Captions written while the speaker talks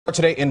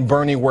Today in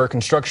Boerne, where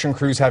construction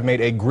crews have made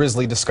a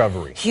grisly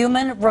discovery.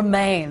 Human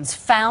remains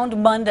found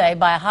Monday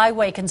by a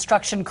highway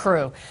construction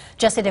crew.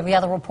 Jesse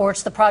DeViello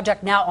reports the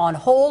project now on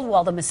hold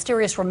while the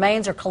mysterious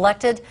remains are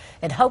collected.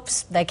 It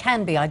hopes they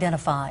can be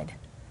identified.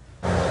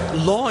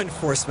 Law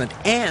enforcement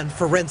and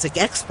forensic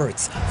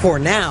experts for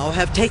now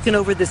have taken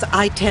over this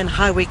I-10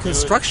 highway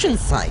construction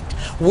site.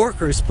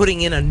 Workers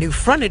putting in a new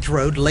frontage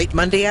road late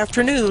Monday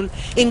afternoon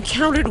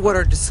encountered what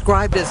are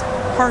described as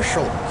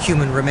partial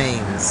human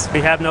remains. We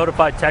have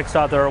notified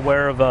TxDOT. They're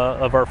aware of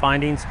our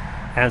findings,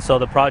 and so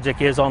the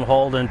project is on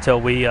hold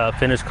until we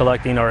finish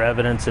collecting our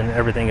evidence and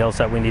everything else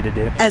that we need to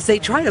do. As they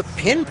try to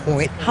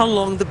pinpoint how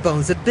long the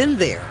bones have been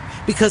there,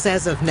 because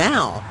as of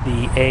now,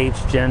 the age,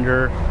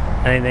 gender,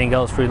 anything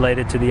else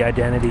related to the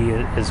identity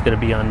is going to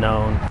be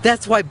unknown.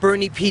 That's why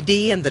Boerne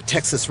PD and the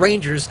Texas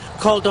Rangers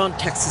called on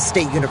Texas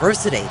State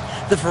University.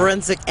 The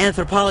forensic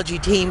anthropology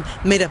team,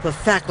 made up of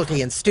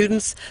faculty and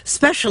students,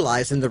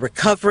 specialize in the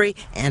recovery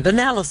and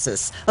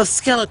analysis of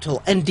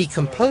skeletal and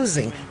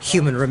decomposing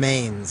human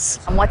remains.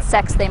 And what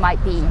sex they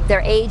might be,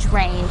 their age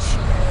range,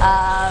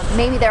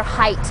 maybe their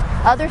height,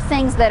 other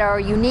things that are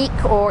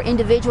unique or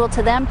individual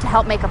to them to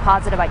help make a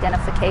positive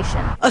identification.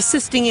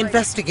 Assisting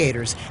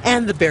investigators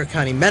and the Bexar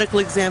County Medical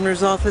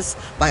Examiner's Office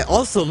by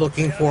also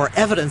looking for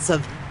evidence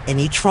of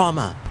any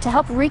trauma. To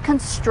help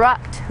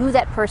reconstruct who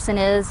that person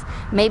is,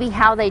 maybe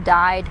how they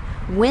died,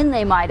 when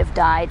they might have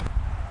died.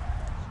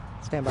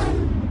 Stand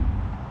by.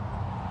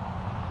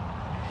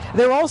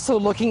 They're also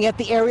looking at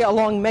the area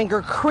along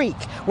Menger Creek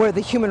where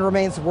the human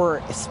remains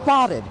were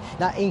spotted.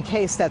 Now, in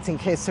case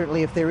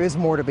certainly if there is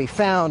more to be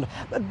found.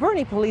 But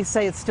Boerne police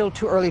say it's still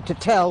too early to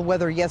tell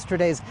whether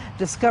yesterday's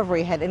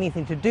discovery had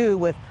anything to do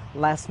with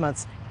last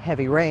month's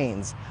heavy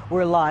rains.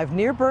 We're live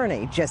near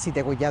Boerne. Jesse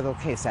DeViello,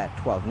 KSAT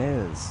 12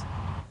 News.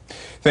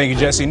 Thank you,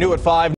 Jesse. New at 5.